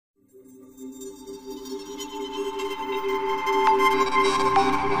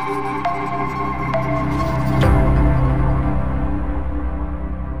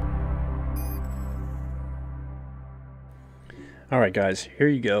right, guys, here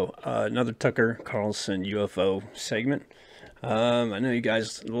you go. Another Tucker Carlson UFO segment. I know you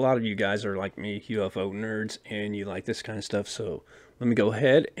guys, a lot of you guys are like me, UFO nerds, and you like this kind of stuff. So let me go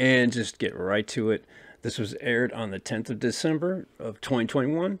ahead and just get right to it. This was aired on the 10th of December of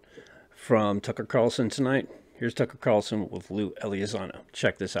 2021 from Tucker Carlson Tonight. Here's Tucker Carlson with Lue Elizondo.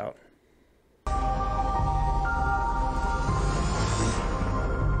 Check this out.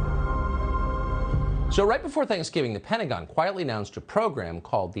 So right before Thanksgiving, the Pentagon quietly announced a program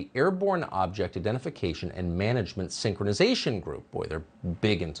called the Airborne Object Identification and Management Synchronization Group. Boy, they're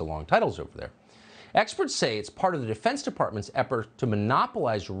big into long titles over there. Experts say it's part of the Defense Department's effort to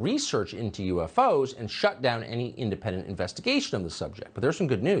monopolize research into UFOs and shut down any independent investigation of the subject. But there's some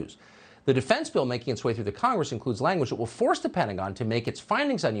good news. The defense bill making its way through the Congress includes language that will force the Pentagon to make its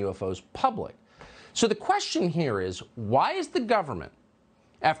findings on UFOs public. So the question here is, why is the government,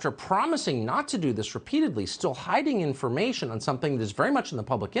 after promising not to do this repeatedly, still hiding information on something that is very much in the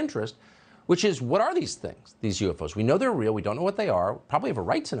public interest, which is, what are these things, these UFOs? We know they're real. We don't know what they are. Probably have a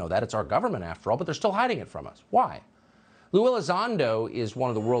right to know that. It's our government, after all, but they're still hiding it from us. Why? Lue Elizondo is one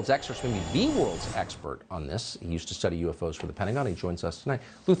of the world's experts, maybe the world's expert on this. He used to study UFOs for the Pentagon. He joins us tonight.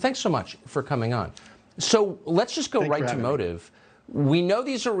 Lue, thanks so much for coming on. So let's just go right to motive. We know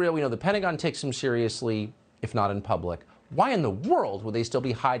these are real. We know the Pentagon takes them seriously, if not in public. Why in the world would they still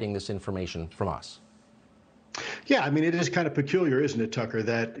be hiding this information from us? Yeah, I mean, it is kind of peculiar, isn't it, Tucker,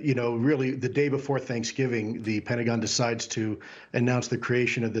 that, really the day before Thanksgiving, the Pentagon decides to announce the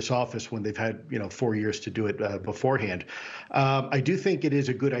creation of this office when they've had, 4 years to do it beforehand. I do think it is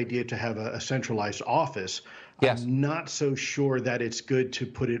a good idea to have a centralized office. Yes. I'm not so sure that it's good to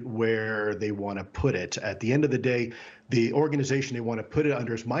put it where they want to put it. At the end of the day, the organization they want to put it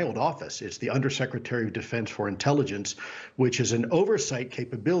under is my old office. It's the Undersecretary of Defense for Intelligence, which is an oversight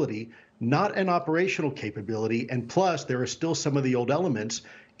capability, not an operational capability. And plus, there are still some of the old elements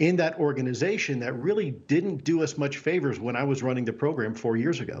in that organization that really didn't do us much favors when I was running the program 4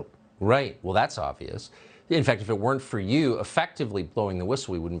 years ago. Right. Well, that's obvious. In fact, if it weren't for you effectively blowing the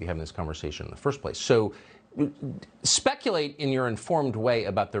whistle, we wouldn't be having this conversation in the first place. So speculate in your informed way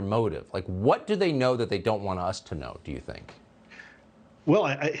about their motive. Like, what do they know that they don't want us to know, do you think? Well,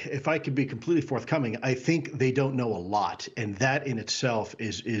 if I could be completely forthcoming, I think they don't know a lot, and that in itself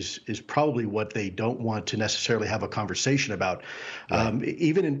is probably what they don't want to necessarily have a conversation about. Right.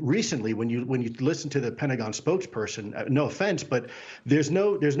 Even recently, when you listen to the Pentagon spokesperson, no offense, but there's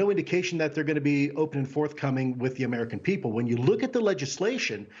no indication that they're going to be open and forthcoming with the American people. When you look at the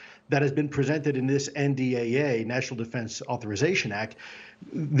legislation that has been presented in this NDAA, National Defense Authorization Act,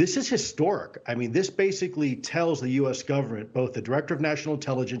 this is historic. I mean, this basically tells the U.S. government, both the Director of National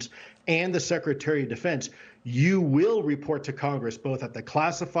Intelligence and the Secretary of Defense, you will report to Congress both at the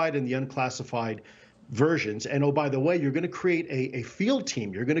classified and the unclassified versions. And oh, by the way, you're going to create a field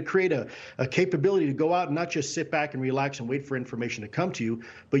team. You're going to create a capability to go out and not just sit back and relax and wait for information to come to you,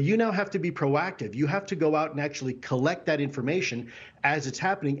 but you now have to be proactive. You have to go out and actually collect that information as it's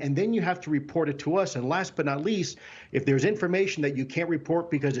happening, and then you have to report it to us. And last but not least, if there's information that you can't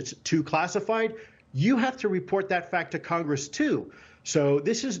report because it's too classified, you have to report that fact to Congress too. So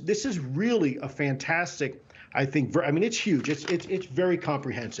this is really a fantastic, I think, I mean, it's huge. It's very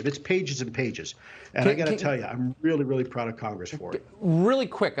comprehensive. It's pages and pages. And I got to tell you, I'm really, really proud of Congress for it. Really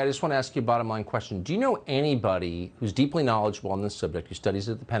quick, I just want to ask you a bottom line question. Do you know anybody who's deeply knowledgeable on this subject, who studies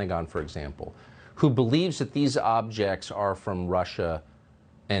at the Pentagon, for example, who believes that these objects are from Russia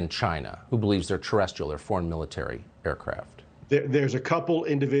and China, who believes they're terrestrial, they're foreign military aircraft? There's a couple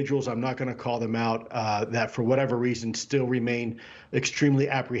individuals, I'm not going to call them out, that for whatever reason still remain extremely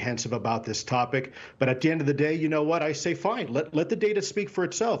apprehensive about this topic. But at the end of the day, you know what? I say, fine, let the data speak for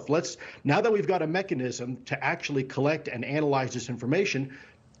itself. Now that we've got a mechanism to actually collect and analyze this information,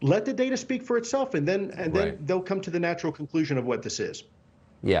 let the data speak for itself, and then they'll come to the natural conclusion of what this is.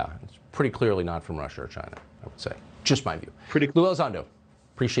 Yeah, it's pretty clearly not from Russia or China, I would say. Just my view. Pretty. Lue Elizondo,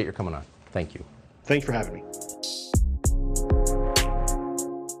 appreciate your coming on. Thank you. Thanks for having me.